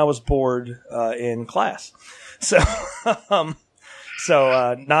times when I was bored in class. So,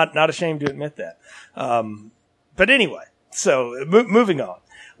 not ashamed to admit that. But anyway, so moving on.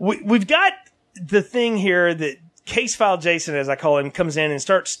 We've got the thing here that Case File Jason, as I call him, comes in and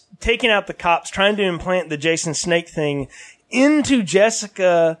starts taking out the cops, trying to implant the Jason Snake thing into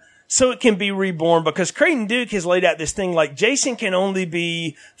Jessica so it can be reborn, because Creighton Duke has laid out this thing like Jason can only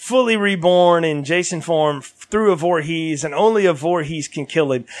be fully reborn in Jason form through a Voorhees, and only a Voorhees can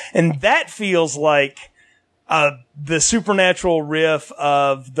kill him. And that feels like the supernatural riff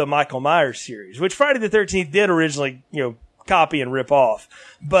of the Michael Myers series, which Friday the 13th did originally, copy and rip off.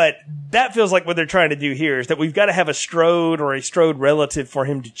 But that feels like what they're trying to do here is that we've got to have a Strode or a Strode relative for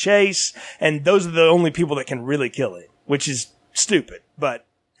him to chase, and those are the only people that can really kill him, which is stupid. But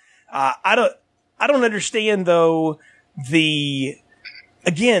I don't understand though the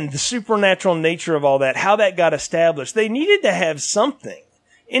supernatural nature of all that, how that got established. They needed to have something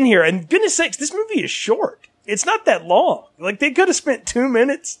in here, and goodness sakes, this movie is short. It's not that long. Like, they could have spent 2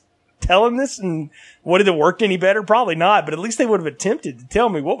 minutes telling this, and would it have worked any better? Probably not, but at least they would have attempted to tell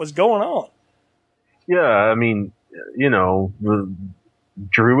me what was going on. Yeah, I mean, the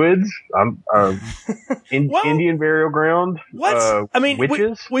druids, Indian burial ground,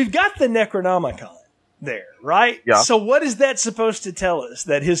 witches. We've got the Necronomicon there, right? Yeah. So what is that supposed to tell us?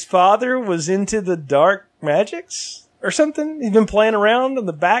 That his father was into the dark magics or something? He's been playing around in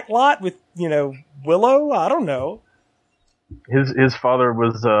the back lot with, Willow? I don't know. His father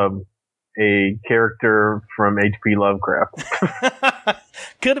was a character from H.P. Lovecraft.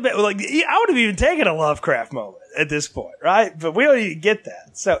 Could have been I would have even taken a Lovecraft moment at this point, right? But we don't even get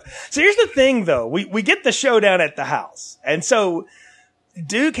that. So here's the thing, though. We get the showdown at the house, and so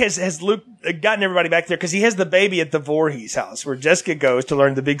Duke has gotten everybody back there because he has the baby at the Voorhees house where Jessica goes to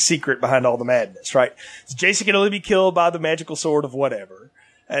learn the big secret behind all the madness, right? So Jason can only be killed by the magical sword of whatever.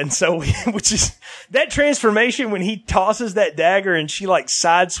 And so, which is that transformation when he tosses that dagger and she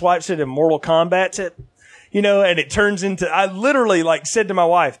sideswipes it and Mortal Kombat's it, and it turns into, I literally said to my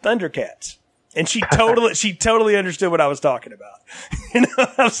wife, Thundercats. And she totally understood what I was talking about.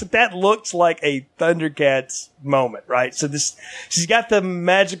 I was like, that looks like a Thundercats moment, right? So she's got the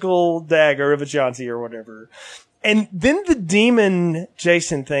magical dagger of Ashanti or whatever. And then the demon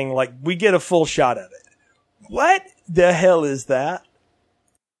Jason thing, we get a full shot of it. What the hell is that?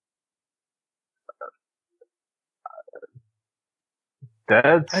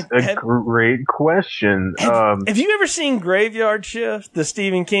 That's a great question. Have you ever seen Graveyard Shift, the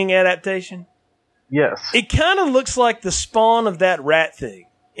Stephen King adaptation? Yes. It kind of looks like the spawn of that rat thing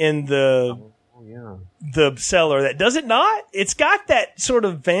in the cellar. That does it not? It's got that sort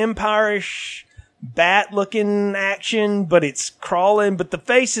of vampirish bat-looking action, but it's crawling. But the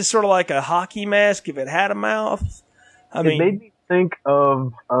face is sort of like a hockey mask if it had a mouth. It made me think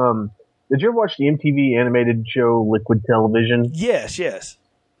of. Did you ever watch the MTV animated show Liquid Television? Yes.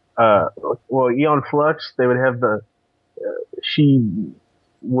 Well, Eon Flux, they would have she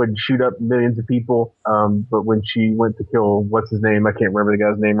would shoot up millions of people, but when she went to kill, what's his name? I can't remember the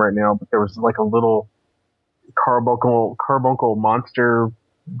guy's name right now, but there was like a little carbuncle monster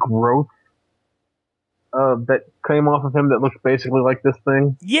growth that came off of him that looked basically like this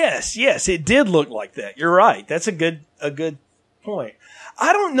thing. Yes, it did look like that. You're right. That's a good point.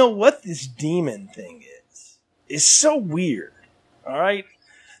 I don't know what this demon thing is. It's so weird. All right.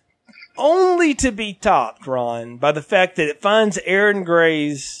 Only to be topped, Ron, by the fact that it finds Aaron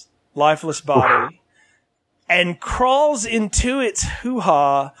Gray's lifeless body and crawls into its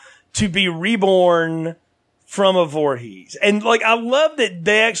hoo-ha to be reborn from a Voorhees. And like, I love that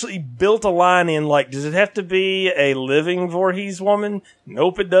they actually built a line in, like, does it have to be a living Voorhees woman?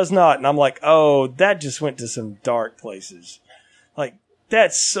 Nope, it does not. And I'm like, oh, that just went to some dark places. Like,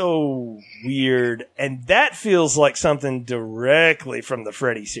 that's so weird. And that feels like something directly from the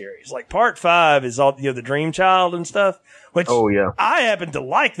Freddy series. Like, part 5 is all, the Dream Child and stuff, which I happen to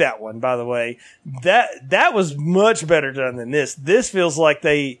like that one, by the way. That was much better done than this. This feels like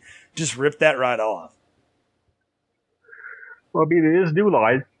they just ripped that right off. Well, I mean, it is new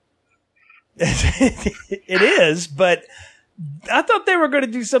life. It is, but I thought they were going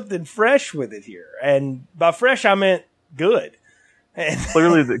to do something fresh with it here. And by fresh, I meant good.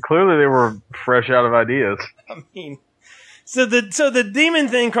 Clearly they were fresh out of ideas. I mean, so the demon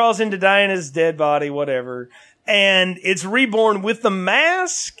thing crawls into Diana's dead body, whatever, and it's reborn with the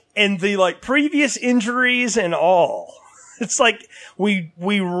mask and the like previous injuries and all. It's like we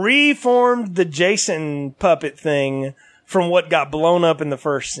reformed the Jason puppet thing from what got blown up in the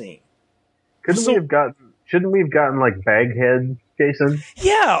first scene. Shouldn't we have gotten like Baghead Jason?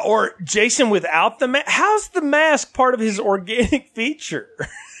 Yeah, or Jason without the mask. How's the mask part of his organic feature?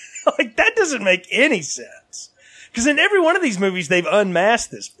 Like, that doesn't make any sense. Because in every one of these movies, they've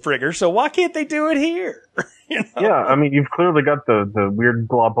unmasked this frigger, so why can't they do it here? You know? Yeah, I mean, you've clearly got the weird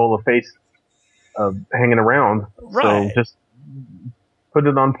globola face hanging around. Right. So just put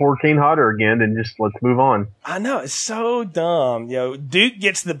it on poor Kane Hodder again and just let's move on. I know, it's so dumb. Duke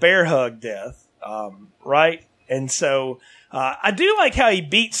gets the bear hug death, right? And so I do like how he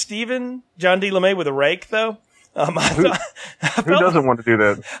beat Stephen, John D. LeMay, with a rake, though. Who doesn't want to do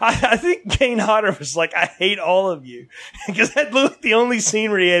that? I think Kane Hodder was like, I hate all of you. Because that looked like the only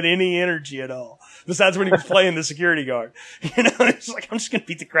scene where he had any energy at all. Besides when he was playing the security guard. It's like, I'm just going to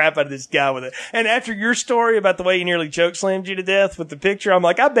beat the crap out of this guy with it. And after your story about the way he nearly chokeslammed you to death with the picture, I'm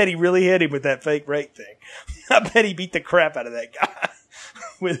like, I bet he really hit him with that fake rake thing. I bet he beat the crap out of that guy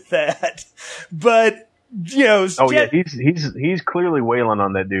with that. But, he's clearly wailing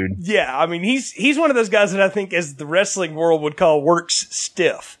on that dude. Yeah, I mean, he's one of those guys that I think, as the wrestling world would call, works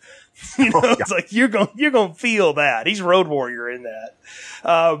stiff. It's like, you're going to feel that. He's Road Warrior in that.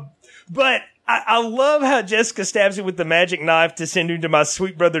 But I love how Jessica stabs him with the magic knife to send him to my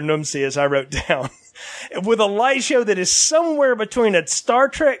sweet brother Numsi, as I wrote down, with a light show that is somewhere between a Star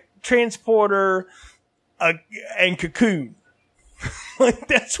Trek transporter and Cocoon. Like,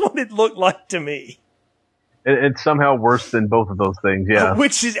 that's what it looked like to me. It's somehow worse than both of those things, yeah.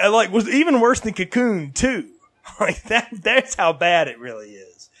 Which is was even worse than Cocoon too. Like that's how bad it really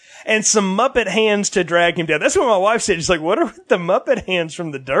is. And some Muppet hands to drag him down. That's what my wife said. She's like, "What are the Muppet hands from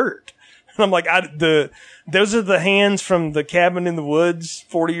the dirt?" And I'm like, "Those are the hands from the cabin in the woods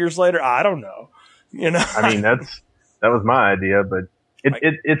 40 years later." I don't know. I mean, that was my idea, but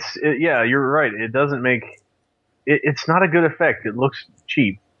yeah, you're right. It doesn't make it's not a good effect. It looks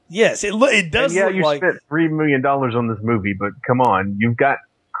cheap. Yes, it does. And you spent $3 million on this movie, but come on, you've got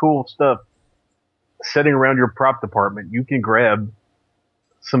cool stuff sitting around your prop department. You can grab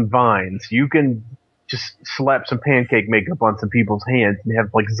some vines. You can just slap some pancake makeup on some people's hands and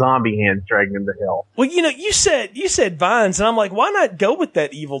have like zombie hands dragging them to hell. Well, you said vines, and I'm like, why not go with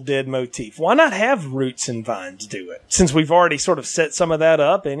that Evil Dead motif? Why not have Roots and Vines do it? Since we've already sort of set some of that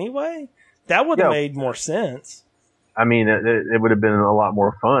up anyway, that would have made more sense. I mean, it would have been a lot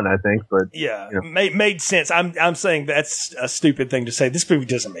more fun, I think, but made sense. I'm saying that's a stupid thing to say. This movie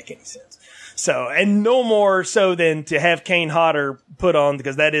doesn't make any sense. So, and no more so than to have Kane Hodder put on,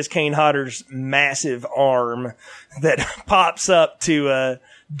 because that is Kane Hodder's massive arm that pops up to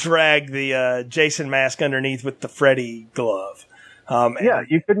drag the Jason mask underneath with the Freddy glove.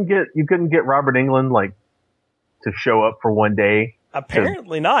 You couldn't get Robert Englund like to show up for one day.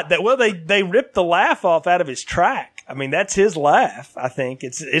 Apparently not. They ripped the laugh off out of his track. I mean, that's his laugh. I think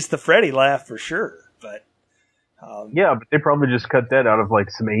it's the Freddy laugh for sure. But but they probably just cut that out of like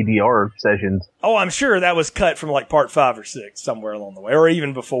some ADR sessions. Oh, I'm sure that was cut from like part 5 or 6 somewhere along the way, or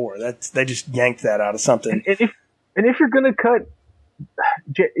even before. They just yanked that out of something. And if you're gonna cut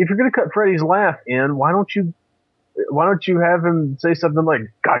Freddy's laugh in, why don't you have him say something like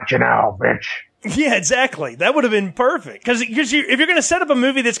 "Gotcha now, bitch"? Yeah, exactly. That would have been perfect. Because if you're going to set up a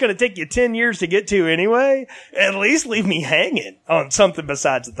movie that's going to take you 10 years to get to anyway, at least leave me hanging on something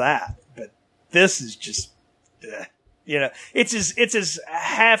besides that. But this is just, it's as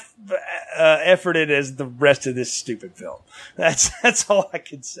half efforted as the rest of this stupid film. That's all I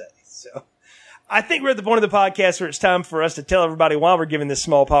can say. So I think we're at the point of the podcast where it's time for us to tell everybody why we're giving this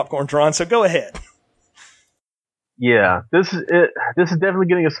small popcorn drawn. So go ahead. Yeah, this is it. This is definitely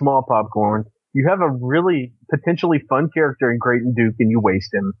getting a small popcorn. You have a really potentially fun character in Creighton Duke, and you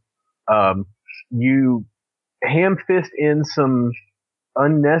waste him. You ham-fist in some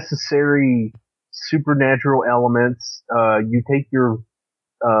unnecessary supernatural elements. You take your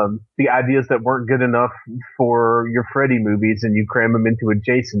the ideas that weren't good enough for your Freddy movies, and you cram them into a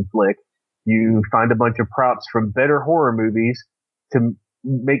Jason flick. You find a bunch of props from better horror movies to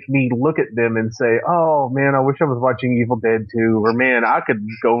make me look at them and say, oh man, I wish I was watching Evil Dead 2, or man, I could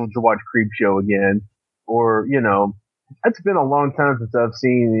go to watch Creepshow again, or, it's been a long time since I've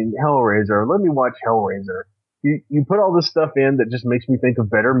seen Hellraiser. Let me watch Hellraiser. You put all this stuff in that just makes me think of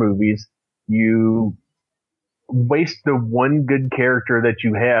better movies. You waste the one good character that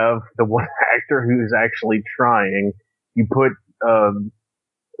you have, the one actor who's actually trying. You put,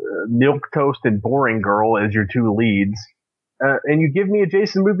 Milquetoast and Boring Girl as your two leads. And you give me a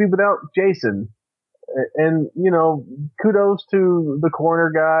Jason movie without Jason. And, kudos to the corner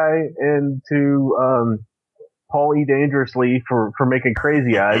guy and to Paul E. Dangerously for making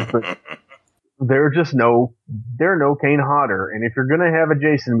Crazy Eyes, but there are no Kane Hodder. And if you're going to have a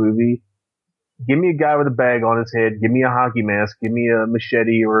Jason movie, give me a guy with a bag on his head, give me a hockey mask, give me a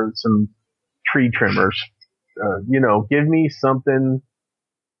machete or some tree trimmers. Give me something.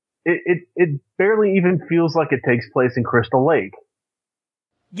 It barely even feels like it takes place in Crystal Lake.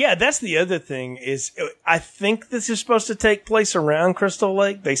 Yeah, that's the other thing is I think this is supposed to take place around Crystal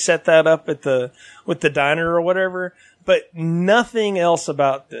Lake. They set that up with the diner or whatever, but nothing else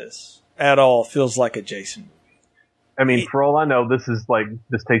about this at all feels like a Jason movie. I mean, for all I know, this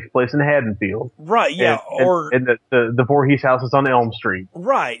takes place in Haddonfield. Right, yeah. And the Voorhees house is on Elm Street.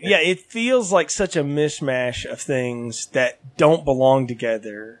 Right, yeah. It feels like such a mishmash of things that don't belong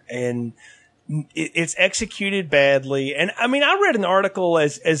together. And it's executed badly. And I mean, I read an article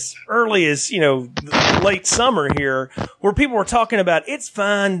as early as, late summer here where people were talking about it's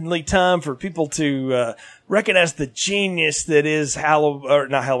finally time for people to recognize the genius that is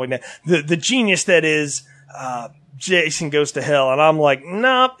the genius that is Jason Goes to Hell. And I'm like,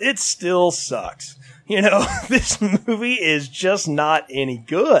 nope, it still sucks. This movie is just not any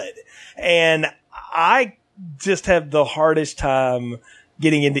good. And I just have the hardest time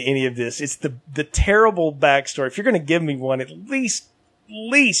getting into any of this. It's the terrible backstory. If you're going to give me one, at least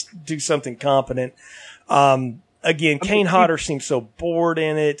do something competent. Again, Kane Hodder seems so bored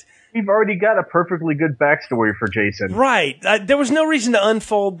in it. You've already got a perfectly good backstory for Jason. Right. There was no reason to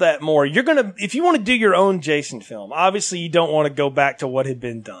unfold that more. If you want to do your own Jason film, obviously you don't want to go back to what had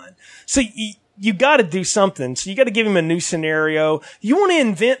been done. So you got to do something. So you got to give him a new scenario. You want to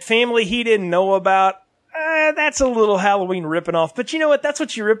invent family he didn't know about. That's a little Halloween ripping off, but you know what? That's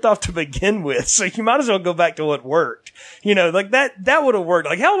what you ripped off to begin with. So you might as well go back to what worked. Like that would have worked.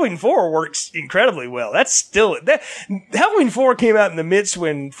 Like Halloween 4 works incredibly well. That's still Halloween 4 came out in the midst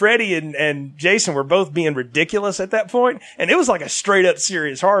when Freddy and Jason were both being ridiculous at that point, and it was like a straight up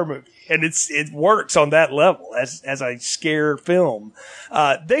serious horror movie. And it works on that level as a scare film.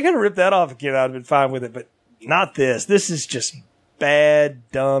 They could have ripped that off again. I'd have been fine with it, but not this. This is just bad,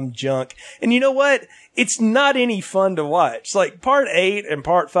 dumb junk. And you know what? It's not any fun to watch. Like part 8 and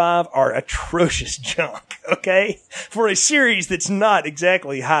part 5 are atrocious junk, okay? For a series that's not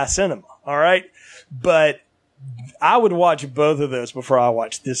exactly high cinema, all right? But I would watch both of those before I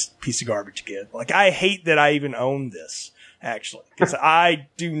watch this piece of garbage again. Like I hate that I even own this, actually, because I've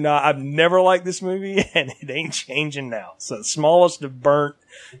never liked this movie and it ain't changing now. So the smallest of burnt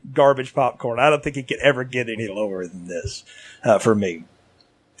garbage popcorn. I don't think it could ever get any lower than this, for me.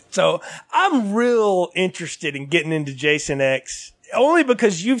 So I'm real interested in getting into Jason X, only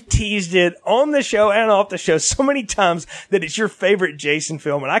because you've teased it on the show and off the show so many times that it's your favorite Jason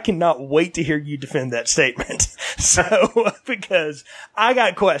film, and I cannot wait to hear you defend that statement. So, because I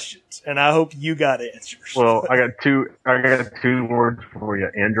got questions, and I hope you got answers. Well, I got two words for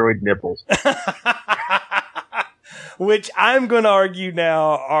you: android nipples. Which I'm going to argue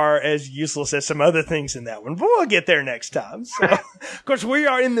now are as useless as some other things in that one. But we'll get there next time. So, of course, we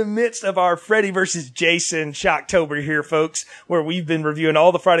are in the midst of our Freddy vs. Jason Shocktober here, folks, where we've been reviewing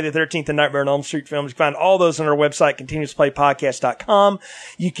all the Friday the 13th and Nightmare on Elm Street films. You can find all those on our website, continuousplaypodcast.com.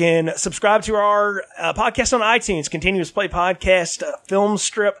 You can subscribe to our podcast on iTunes, Continuous Play Podcast Film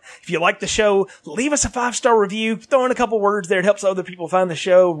Strip. If you like the show, leave us a 5-star review. Throw in a couple words there. It helps other people find the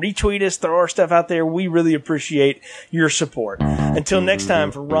show. Retweet us. Throw our stuff out there. We really appreciate your support. Until next time,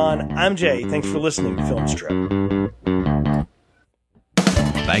 for Ron, I'm Jay. Thanks for listening to Film Strip.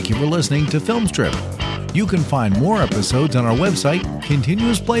 Thank you for listening to Film Strip. You can find more episodes on our website,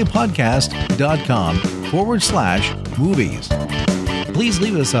 continuousplaypodcast.com/movies. Please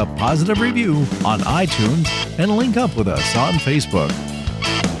leave us a positive review on iTunes and link up with us on Facebook.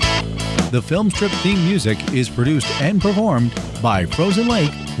 The Film Strip theme music is produced and performed by Frozen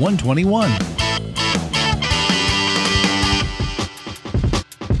Lake 121.